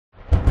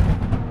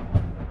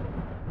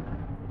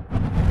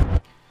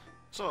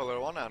So hello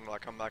everyone and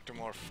welcome back to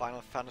more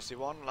Final Fantasy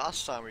 1.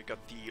 Last time we got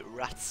the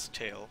Rat's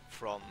Tail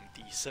from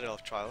the Citadel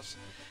of Trials.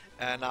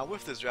 And now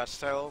with this Rat's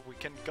Tail we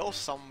can go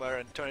somewhere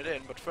and turn it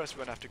in, but first we're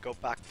gonna have to go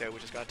back there,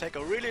 which is gonna take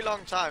a really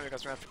long time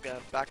because we have to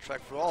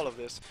backtrack through all of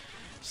this.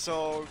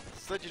 So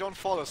that you don't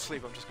fall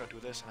asleep, I'm just gonna do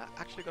this. And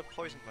I actually got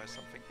poisoned by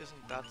something.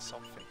 Isn't that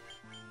something?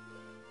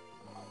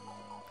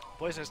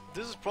 Poison is,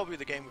 this is probably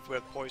the game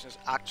where poison is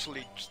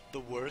actually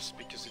the worst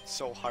because it's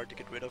so hard to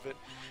get rid of it.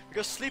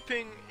 Because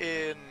sleeping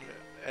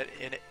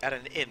at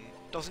an inn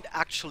doesn't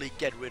actually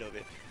get rid of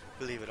it,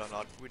 believe it or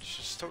not, which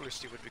is totally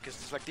stupid because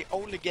it's like the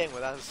only game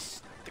where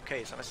that's the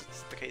case, unless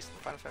it's the case in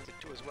Final Fantasy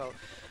 2 as well,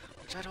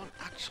 which I don't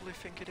actually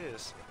think it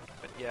is.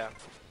 But yeah.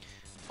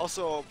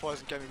 Also,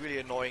 poison can be really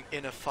annoying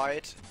in a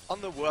fight. On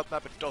the world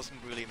map it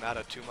doesn't really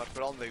matter too much,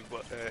 but on the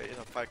in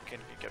a fight can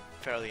get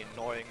fairly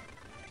annoying.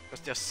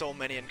 Because there's so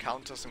many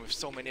encounters, and with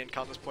so many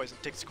encounters poison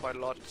ticks quite a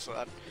lot, so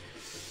that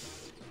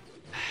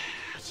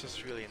it's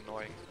just really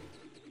annoying.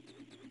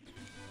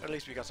 At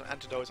least we got some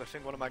antidotes. I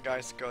think one of my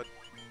guys got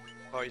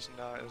poison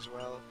now as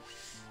well.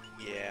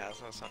 Yeah,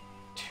 so that's not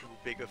too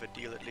big of a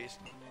deal at least.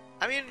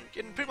 I mean,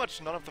 in pretty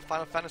much none of the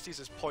Final Fantasies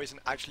is poison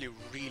actually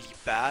really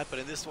bad, but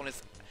in this one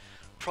it's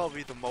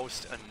probably the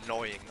most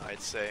annoying,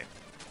 I'd say.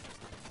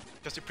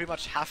 Because you pretty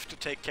much have to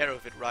take care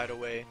of it right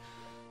away.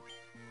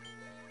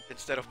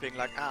 Instead of being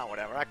like, ah,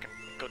 whatever, I can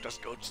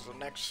just go to the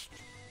next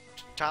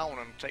town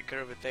and take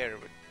care of it there.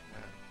 But,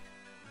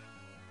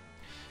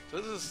 so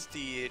this is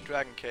the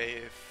Dragon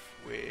Cave,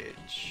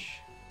 which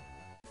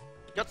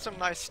got some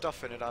nice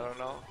stuff in it, I don't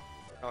know.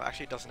 No,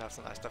 actually it doesn't have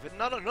some nice stuff.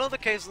 None of the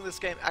caves in this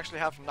game actually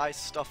have nice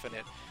stuff in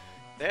it.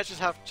 They just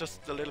have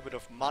just a little bit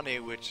of money,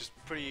 which is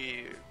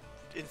pretty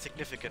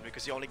insignificant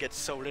because you only get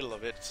so little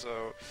of it,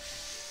 so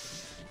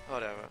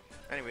whatever.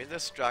 Anyway,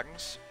 there's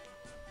dragons.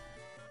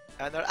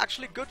 And they're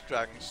actually good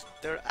dragons.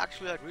 They're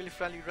actually like really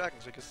friendly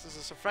dragons because this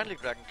is a friendly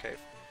dragon cave.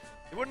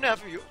 You wouldn't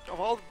have, of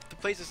all the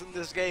places in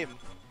this game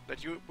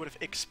that you would have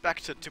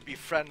expected to be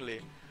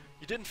friendly,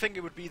 you didn't think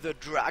it would be the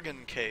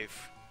dragon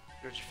cave,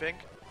 don't you think?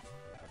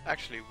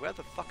 Actually, where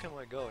the fuck am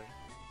I going?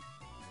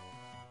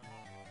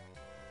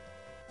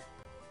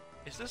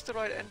 Is this the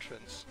right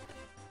entrance?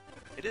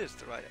 It is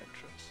the right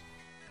entrance.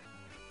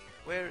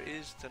 Where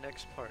is the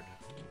next part?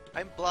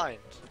 I'm blind.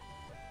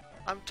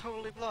 I'm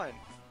totally blind.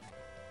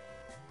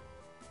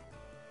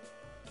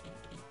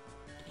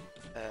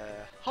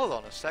 Hold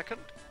on a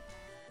second.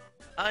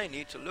 I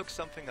need to look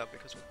something up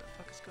because what the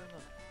fuck is going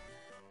on?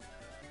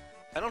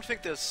 I don't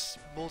think there's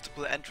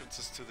multiple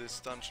entrances to this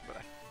dungeon, but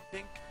I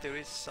think there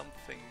is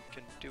something you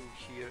can do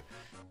here.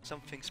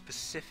 Something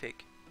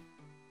specific.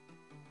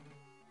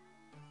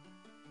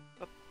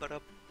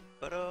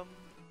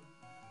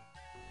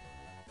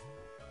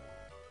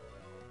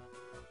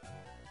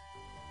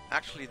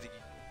 Actually, the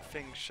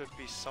thing should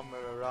be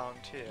somewhere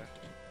around here.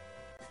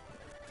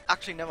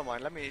 Actually, never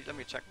mind. Let me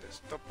check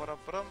this.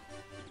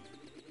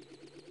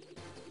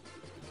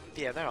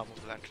 Yeah, there are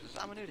multiple entrances.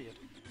 I'm an idiot.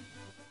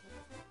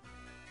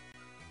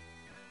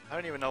 I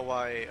don't even know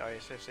why I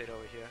stayed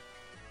over here.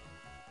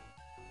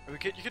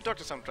 You could talk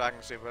to some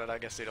dragons here, but I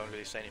guess they don't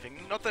really say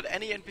anything. Not that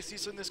any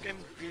NPCs in this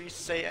game really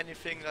say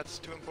anything that's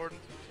too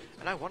important.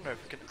 And I wonder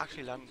if we can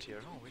actually land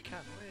here. Oh, we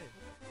can.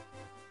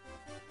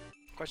 Wait.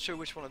 Quite sure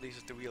which one of these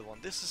is the real one.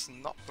 This is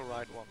not the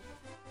right one.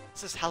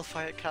 This is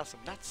Hellfire Chasm.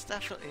 That's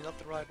definitely not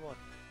the right one.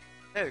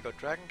 There we go,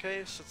 Dragon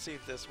Caves. Let's see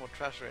if there's more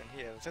treasure in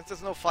here. Since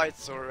there's no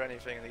fights or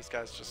anything, and these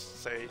guys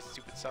just say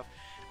stupid stuff,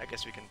 I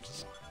guess we can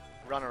just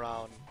run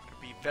around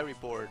and be very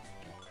bored.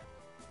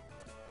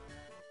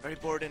 Very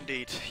bored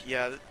indeed.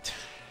 Yeah,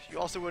 you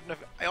also wouldn't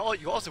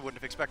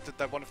have expected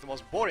that one of the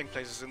most boring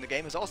places in the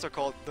game is also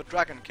called the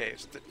Dragon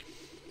Caves.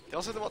 They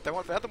are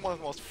the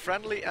most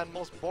friendly and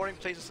most boring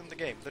places in the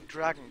game. The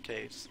Dragon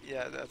Caves.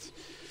 Yeah, that's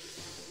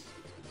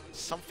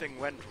something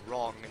went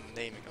wrong in the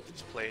naming of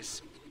this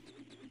place.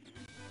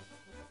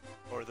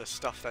 Or the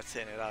stuff that's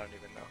in it, I don't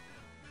even know.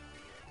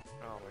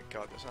 Oh my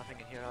god, there's nothing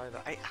in here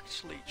either. I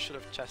actually should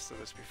have tested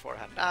this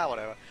beforehand. Ah,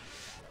 whatever.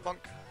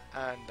 Bonk.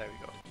 And there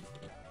we go.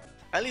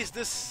 At least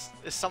this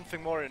is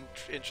something more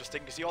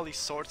interesting. You see all these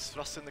swords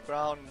thrust in the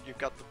ground. You've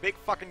got the big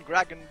fucking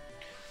dragon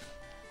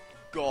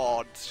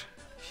god.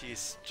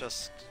 He's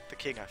just the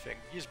king, I think.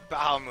 He's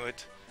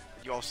Bahamut.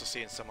 You also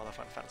see in some other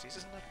Final Fantasies,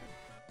 isn't that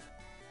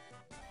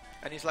right?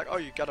 And he's like, oh,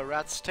 you got a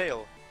rat's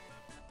tail.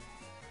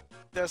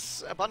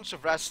 There's a bunch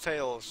of rat's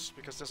tails,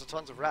 because there's a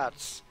tons of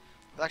rats.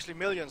 There's actually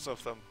millions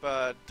of them,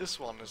 but this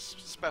one is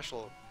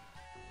special.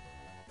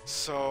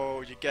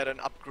 So you get an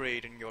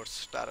upgrade in your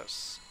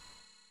status.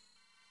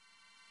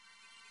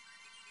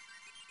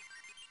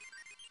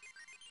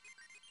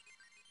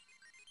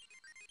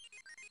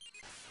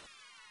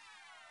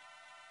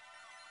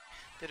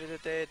 I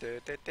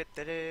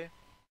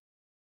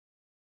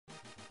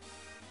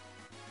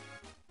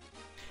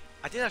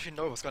didn't actually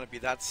know it was gonna be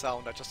that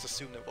sound, I just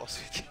assumed it was.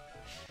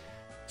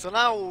 So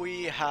now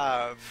we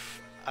have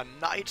a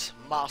Knight,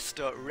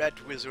 Master, Red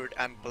Wizard,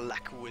 and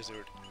Black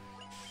Wizard.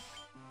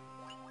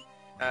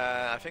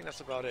 I think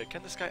that's about it.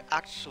 Can this guy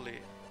actually...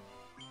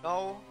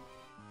 No.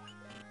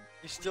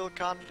 You still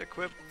can't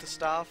equip the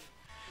staff.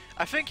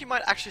 I think you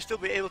might actually still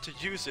be able to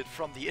use it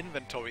from the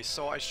inventory,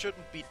 so I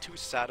shouldn't be too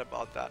sad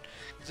about that.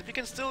 Because if you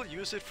can still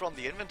use it from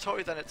the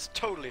inventory, then it's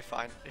totally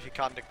fine if you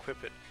can't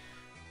equip it.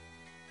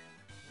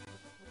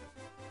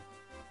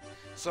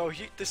 So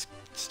this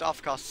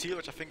staff casts heal,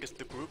 which I think is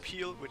the group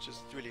heal, which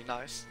is really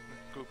nice.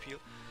 Group heal.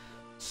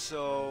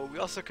 So we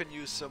also can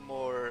use some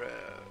more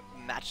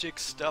magic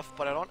stuff,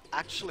 but I don't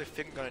actually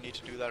think I'm gonna need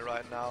to do that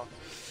right now.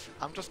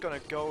 I'm just gonna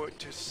go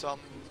to some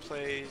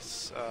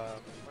place,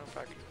 if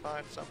I can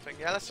find something.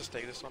 Yeah, let's just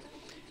take this one.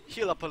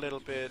 Heal up a little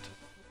bit.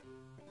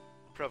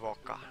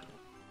 Provoca.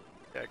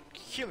 Yeah,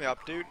 heal me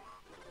up, dude.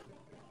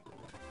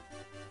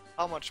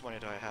 How much money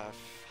do I have?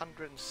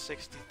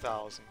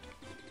 160,000.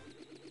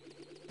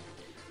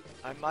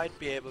 I might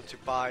be able to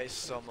buy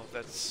some of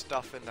that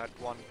stuff in that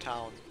one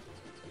town.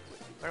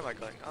 Where am I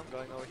going? I'm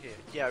going over here.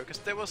 Yeah, because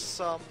there was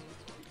some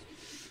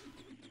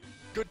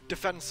good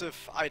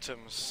defensive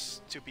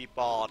items to be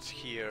bought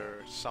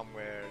here,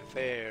 somewhere,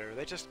 there.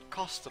 They just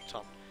cost a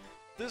ton.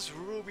 This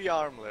ruby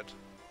armlet.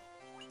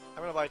 I'm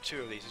gonna buy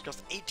 2 of these. It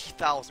costs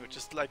 80,000, which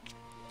is like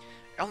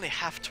only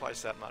half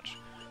twice that much.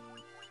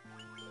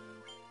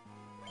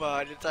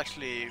 But it's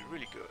actually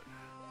really good.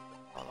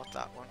 Oh, not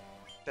that one.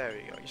 There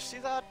we go. You see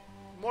that?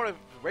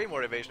 Way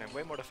more evasion and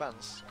way more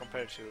defense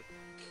compared to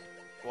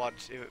what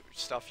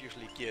stuff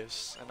usually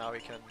gives. And now we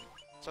can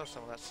sell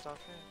some of that stuff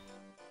here.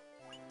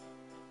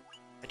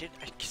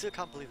 I still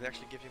can't believe they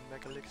actually give you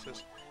mega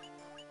elixirs.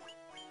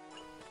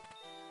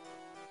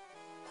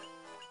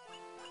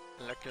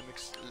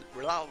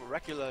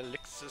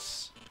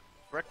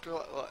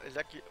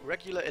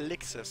 Regular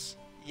elixirs.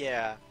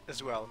 Yeah,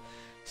 as well.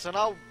 So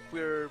now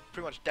we're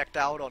pretty much decked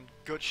out on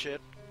good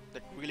shit,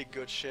 like really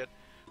good shit.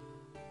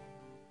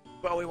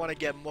 But we want to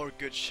get more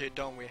good shit,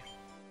 don't we?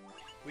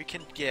 We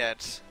can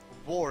get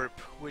warp,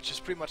 which is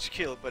pretty much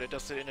kill, but it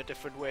does it in a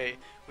different way.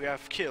 We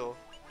have kill.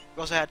 We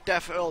also had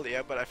death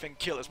earlier, but I think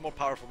kill is more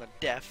powerful than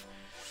death.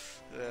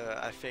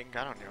 I think,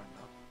 I don't even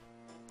know.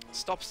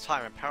 Stops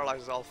time and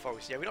paralyzes all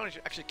foes. Yeah, we don't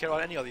actually care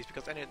about any of these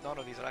because none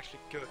of these are actually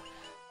good.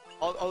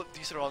 All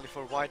these are only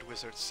for white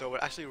wizards, so we're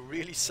actually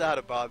really sad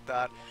about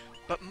that.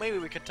 But maybe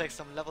we can take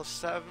some level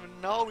 7.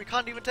 No, we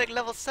can't even take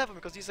level 7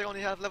 because these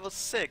only have level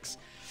 6.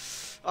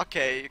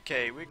 Okay,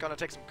 we're gonna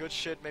take some good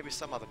shit maybe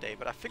some other day,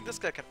 but I think this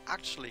guy can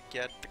actually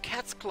get the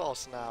cat's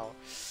claws now.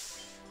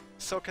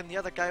 So can the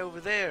other guy over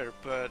there,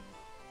 but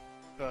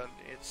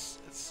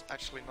it's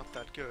actually not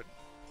that good.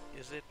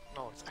 Is it?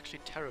 No, it's actually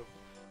terrible.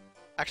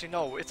 Actually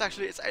no, it's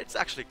actually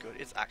good.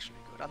 It's actually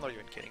good. I'm not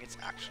even kidding. It's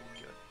actually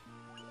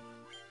good.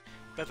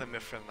 Better than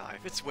Mithril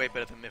Knife. It's way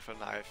better than Mithril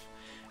Knife.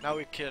 Now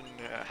we can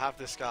have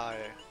this guy.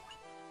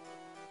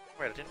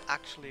 Wait, I didn't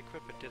actually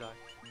equip it, did I?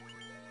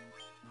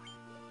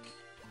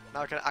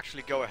 Now I can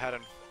actually go ahead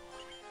and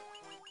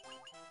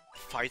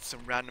fight some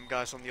random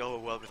guys on the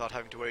overworld without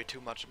having to worry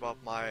too much about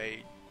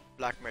my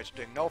black mage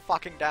doing no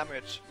fucking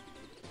damage.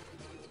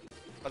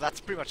 But that's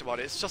pretty much about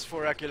it. It's just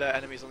for regular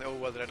enemies on the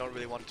overworld that I don't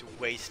really want to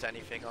waste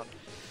anything on.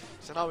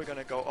 So now we're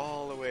gonna go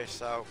all the way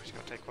south, which is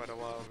gonna take quite a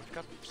while. We've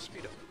got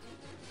speed up.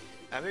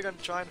 And we're gonna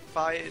try and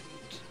find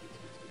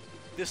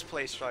this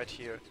place right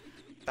here.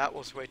 That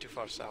was way too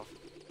far south.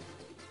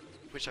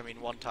 Which I mean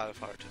 1 tile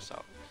far to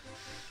south.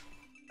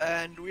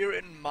 And we're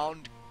in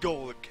Mount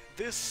Golg.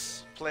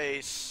 This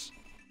place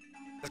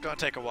is gonna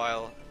take a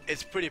while.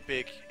 It's pretty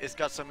big. It's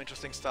got some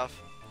interesting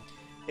stuff.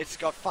 It's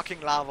got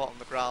fucking lava on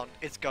the ground.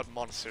 It's got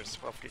monsters.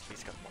 Well, obviously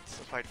it's got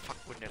monsters. Why the fuck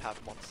wouldn't it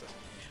have monsters?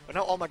 But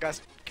now all my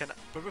guys can...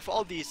 But with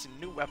all these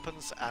new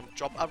weapons and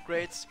job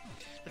upgrades,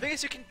 the thing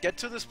is you can get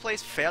to this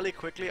place fairly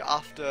quickly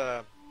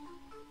after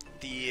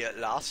the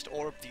last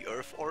orb, the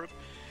Earth Orb.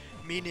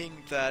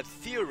 Meaning that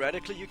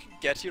theoretically you can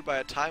get here by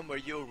a time where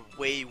you're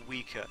way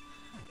weaker.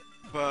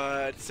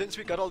 But since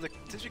we got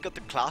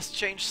the class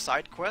change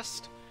side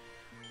quest,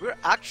 we're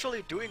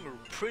actually doing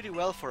pretty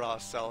well for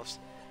ourselves.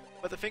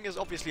 But the thing is,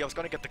 obviously I was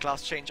gonna get the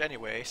class change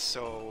anyway,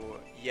 so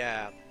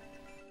yeah.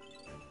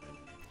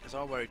 So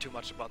don't worry too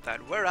much about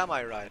that. Where am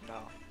I right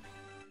now?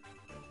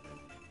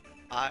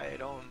 I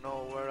don't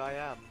know where I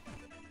am.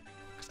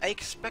 Because I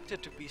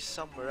expected to be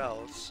somewhere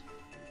else.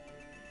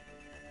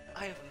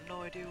 I have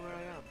no idea where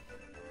I am.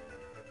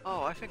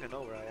 Oh, I think I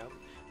know where I am.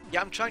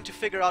 Yeah, I'm trying to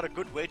figure out a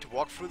good way to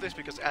walk through this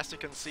because as you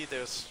can see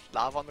there's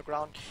lava on the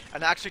ground.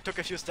 And I actually took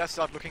a few steps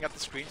without looking at the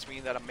screens,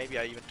 meaning that maybe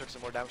I even took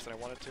some more damage than I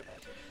wanted to.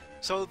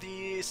 So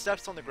the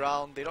steps on the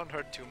ground, they don't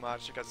hurt too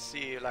much. You can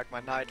see like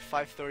my knight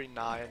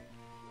 539,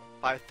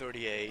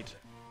 538,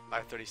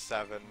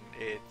 537.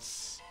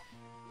 It's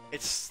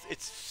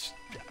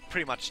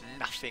pretty much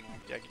nothing.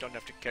 Yeah, you don't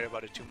have to care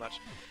about it too much.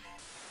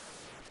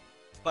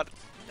 But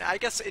I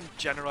guess in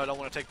general I don't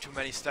want to take too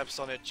many steps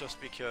on it just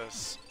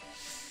because...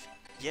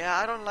 Yeah,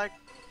 I don't like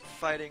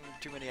fighting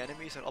too many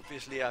enemies, and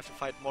obviously I have to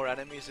fight more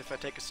enemies if I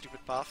take a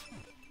stupid path.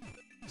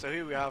 So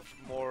here we have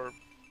more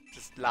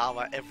just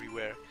lava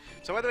everywhere.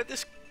 So by the way,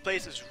 this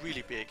place is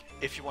really big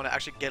if you want to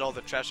actually get all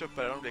the treasure,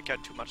 but I don't really care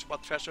too much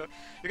about treasure.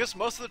 Because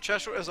most of the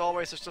treasure, as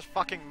always, is just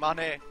fucking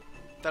money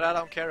that I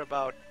don't care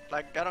about.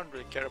 Like, I don't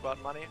really care about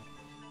money.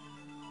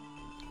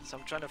 So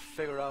I'm trying to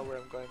figure out where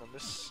I'm going on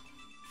this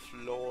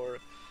floor.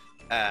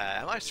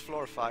 Am I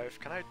floor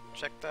 5? Can I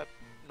check that?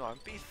 No, I'm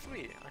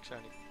B3. Actually,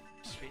 I need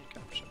screen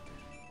capture.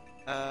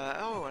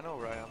 Oh, I know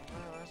where I am.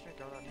 Let's go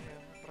down here.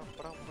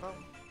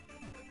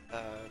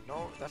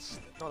 No,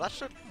 that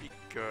should be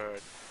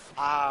good.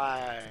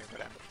 I'm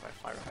gonna end up my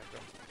fire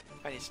hydrant.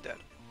 And he's dead.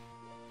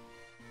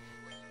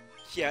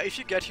 Yeah, if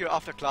you get here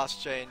after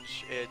class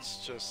change,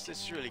 it's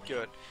really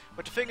good.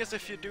 But the thing is,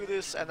 if you do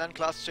this and then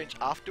class change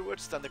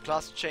afterwards, then the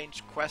class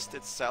change quest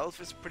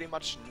itself is pretty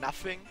much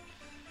nothing.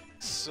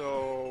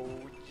 So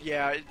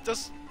yeah, it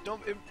does.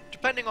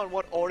 Depending on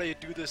what order you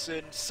do this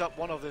in,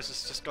 one of this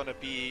is just gonna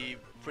be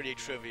pretty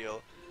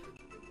trivial.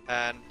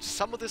 And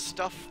some of this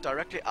stuff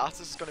directly after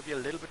this is gonna be a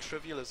little bit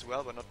trivial as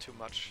well, but not too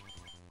much.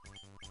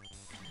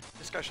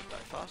 This guy should die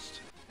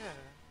fast. Yeah.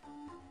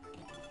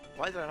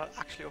 Why did I not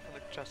actually open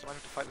the chest? I might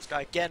have to fight this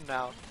guy again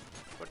now.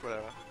 But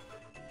whatever.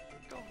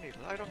 Gold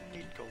needle. I don't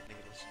need gold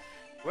needles.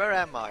 Where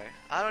am I?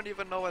 I don't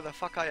even know where the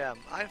fuck I am.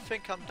 I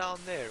think I'm down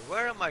there.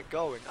 Where am I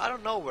going? I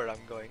don't know where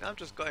I'm going. I'm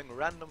just going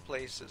random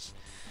places.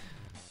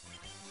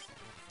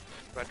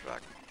 Red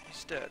Dragon.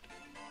 He's dead.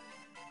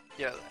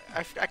 Yeah,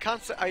 I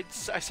can't say, I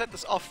said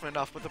this often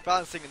enough, but the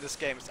balancing in this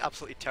game is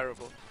absolutely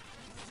terrible.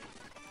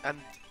 And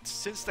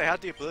since they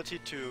had the ability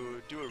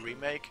to do a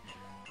remake,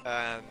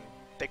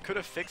 they could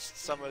have fixed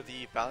some of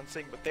the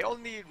balancing, but they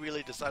only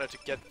really decided to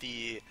get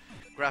the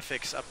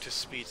graphics up to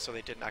speed, so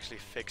they didn't actually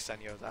fix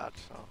any of that.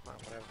 So,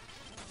 whatever.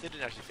 They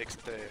didn't actually fix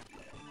the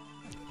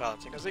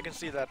balancing. As you can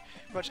see that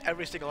pretty much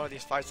every single one of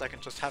these fights I can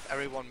just have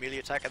everyone melee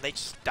attack and they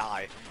just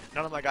die.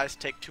 None of my guys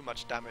take too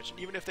much damage, and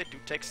even if they do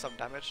take some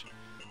damage,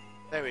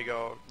 there we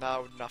go,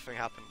 now nothing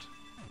happened.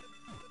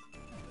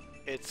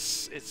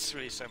 It's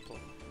really simple.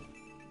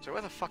 So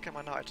where the fuck am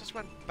I now? I just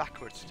went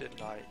backwards,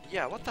 didn't I?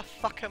 Yeah, what the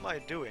fuck am I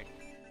doing?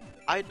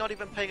 I'm not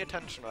even paying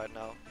attention right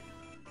now.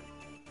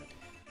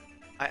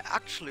 I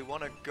actually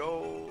want to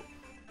go...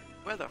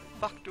 Where the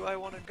fuck do I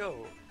want to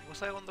go?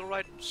 Was I on the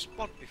right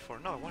spot before?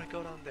 No, I want to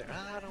go down there.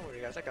 Ah, don't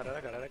worry guys, I got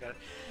it.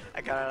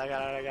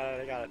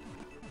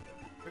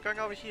 We're going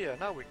over here,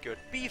 now we're good.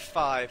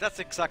 B5, that's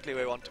exactly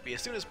where I want to be.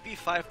 As soon as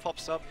B5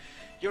 pops up,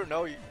 you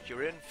know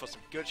you're in for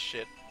some good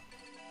shit.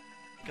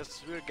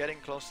 Because we're getting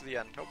close to the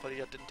end. Hopefully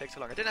that didn't take so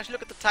long. I didn't actually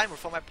look at the timer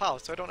for my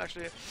pals, so I don't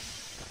actually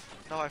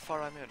know how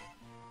far I'm in.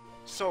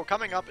 So,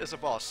 coming up is a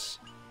boss.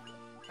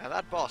 And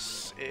that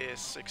boss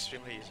is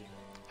extremely easy.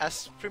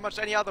 As pretty much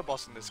any other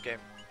boss in this game.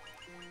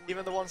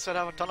 Even the ones that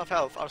have a ton of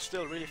health are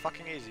still really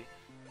fucking easy.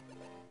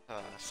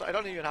 So I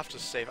don't even have to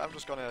save. I'm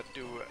just gonna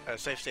do a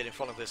save state in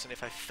front of this, and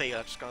if I fail,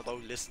 I'm just gonna go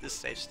list this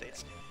save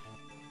states.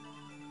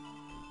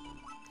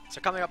 So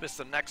coming up is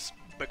the next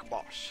big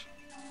boss.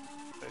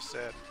 They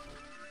said,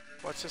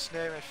 what's his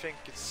name? I think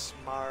it's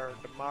Mal.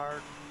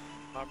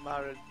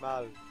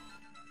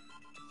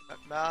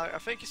 I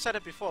think you said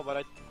it before,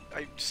 but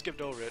I skipped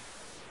over it.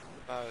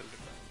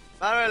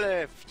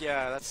 Mariliff!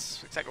 Yeah,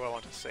 that's exactly what I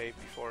wanted to say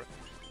before.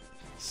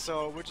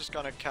 So we're just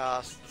gonna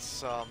cast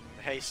some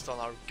haste on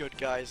our good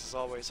guys as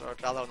always, or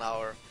rather on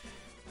our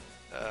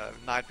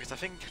Knight, because I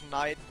think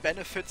Knight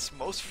benefits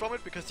most from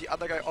it because the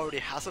other guy already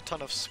has a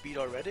ton of speed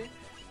already.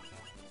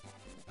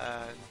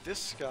 And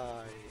this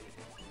guy...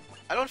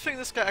 I don't think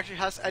this guy actually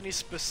has any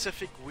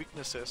specific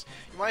weaknesses.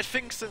 You might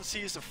think since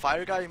he's a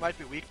fire guy he might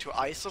be weak to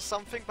ice or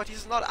something, but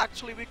he's not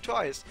actually weak to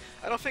ice.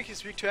 I don't think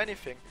he's weak to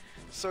anything.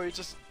 So you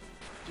just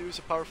use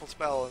a powerful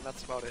spell and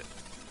that's about it.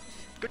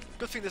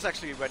 Good thing this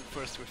actually went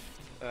first with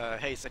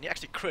haste, and he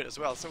actually crit as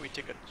well, so he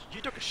took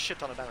a shit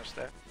ton of damage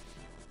there.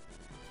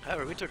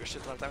 However, we took a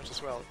shit ton of damage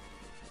as well.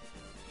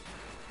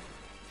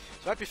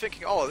 So I'd be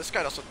thinking, oh, this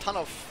guy does a ton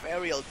of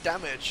aerial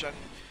damage, and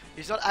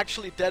he's not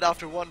actually dead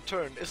after one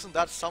turn. Isn't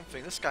that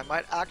something? This guy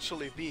might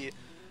actually be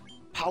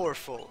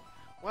powerful.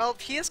 Well,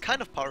 he is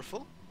kind of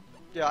powerful.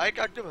 Yeah, I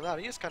give him that.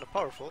 He is kind of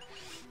powerful,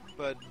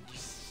 but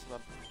he's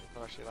not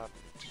actually that.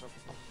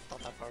 Not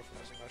that powerful,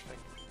 I think.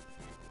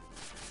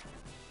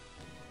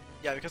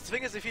 Yeah, because the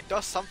thing is, if he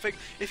does something,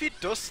 if he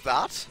does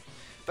that,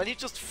 then he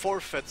just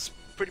forfeits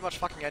pretty much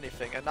fucking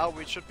anything, and now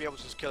we should be able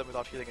to just kill him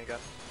without healing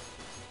again.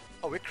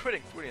 Oh, we're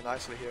critting really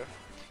nicely here.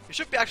 You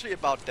should be actually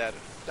about dead.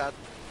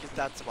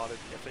 That's about it.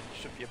 I think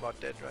you should be about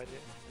dead right here.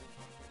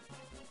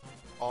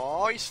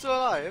 Oh, he's still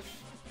alive.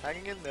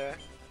 Hanging in there.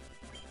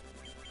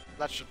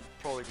 That should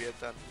probably be it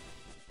then.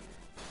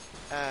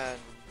 And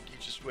you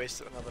just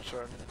wasted another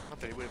turn. Not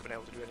that he would have been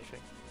able to do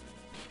anything.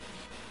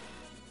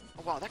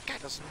 Oh wow, that guy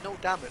does no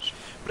damage.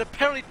 But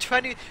apparently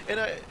 20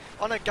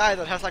 on a guy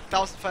that has like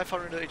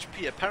 1500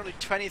 HP, apparently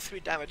 23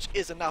 damage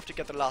is enough to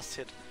get the last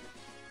hit.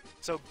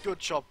 So good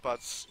job,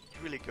 buds.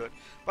 Really good.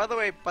 By the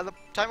way, by the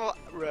time of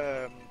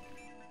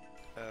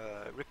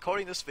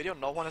recording this video,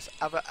 no one has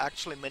ever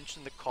actually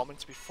mentioned in the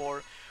comments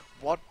before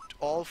what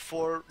all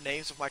 4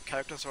 names of my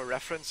characters are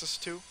references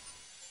to.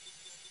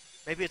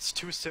 Maybe it's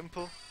too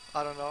simple,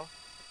 I don't know.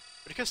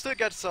 But you can still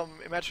get some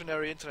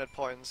imaginary internet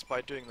points by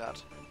doing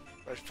that.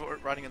 By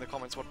writing in the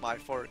comments what my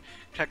 4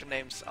 character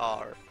names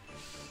are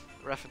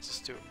references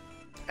to.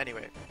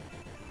 Anyway.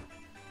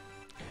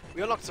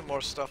 We unlocked some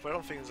more stuff, but I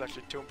don't think it's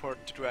actually too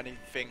important to do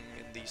anything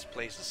in these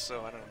places,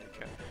 so I don't really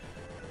care.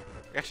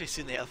 We actually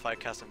seen the Hellfire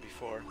Chasm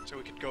before, so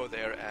we could go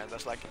there, and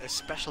there's like a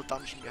special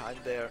dungeon behind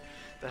there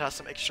that has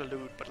some extra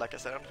loot, but like I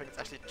said, I don't think it's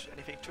actually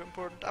anything too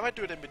important. I might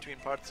do it in between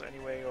parts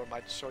anyway, or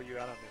might show you,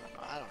 I don't even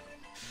know, I don't know.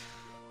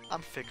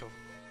 I'm fickle.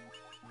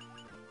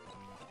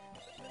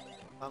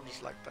 I'm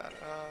just like that.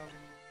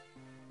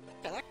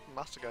 Yeah, that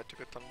master guy took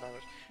a ton of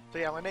damage. So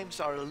yeah, my names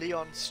are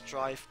Leon,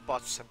 Strife,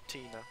 Bots, and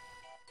Tina.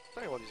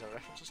 Tell me what these are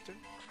references to.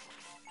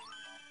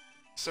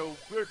 So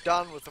we're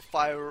done with the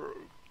fire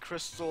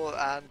crystal,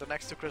 and the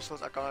next two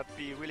crystals are gonna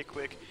be really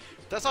quick.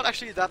 There's not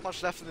actually that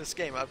much left in this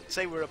game. I'd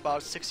say we're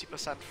about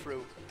 60%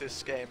 through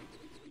this game,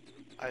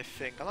 I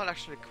think. I'm not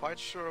actually quite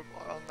sure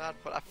on that,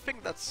 but I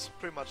think that's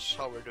pretty much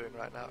how we're doing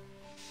right now.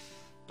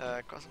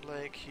 Crossing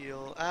Lake,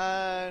 heal,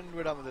 and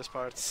we're done with this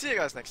part. See you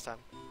guys next time.